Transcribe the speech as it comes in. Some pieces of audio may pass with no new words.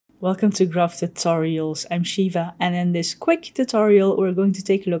Welcome to Graph Tutorials. I'm Shiva, and in this quick tutorial we're going to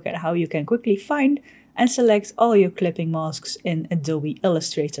take a look at how you can quickly find and select all your clipping masks in Adobe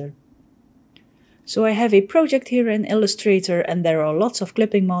Illustrator. So I have a project here in Illustrator and there are lots of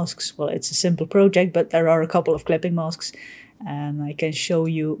clipping masks. Well, it's a simple project, but there are a couple of clipping masks, and I can show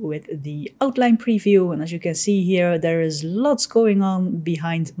you with the outline preview. And as you can see here, there is lots going on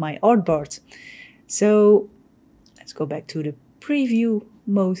behind my artboard. So let's go back to the preview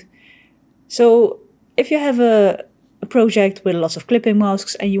mode. So if you have a project with lots of clipping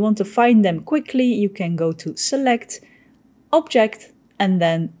masks and you want to find them quickly, you can go to Select, Object, and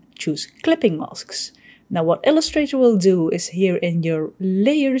then choose Clipping Masks. Now what Illustrator will do is here in your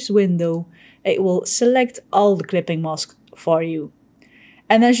Layers window, it will select all the clipping masks for you.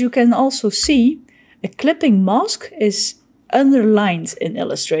 And as you can also see, a clipping mask is underlined in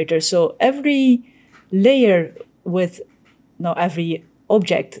Illustrator. So every layer with, every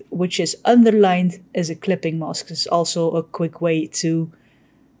object which is underlined is a clipping mask. It's also a quick way to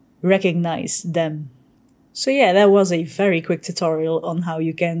recognize them. So yeah, that was a very quick tutorial on how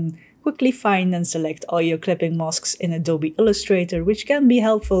you can quickly find and select all your clipping masks in Adobe Illustrator, which can be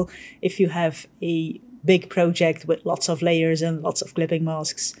helpful if you have a big project with lots of layers and lots of clipping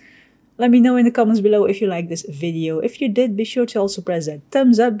masks. Let me know in the comments below if you like this video. If you did, be sure to also press that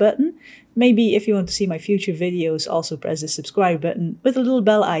thumbs up button. Maybe if you want to see my future videos, also press the subscribe button with a little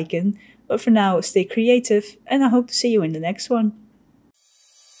bell icon. But for now, stay creative, and I hope to see you in the next one.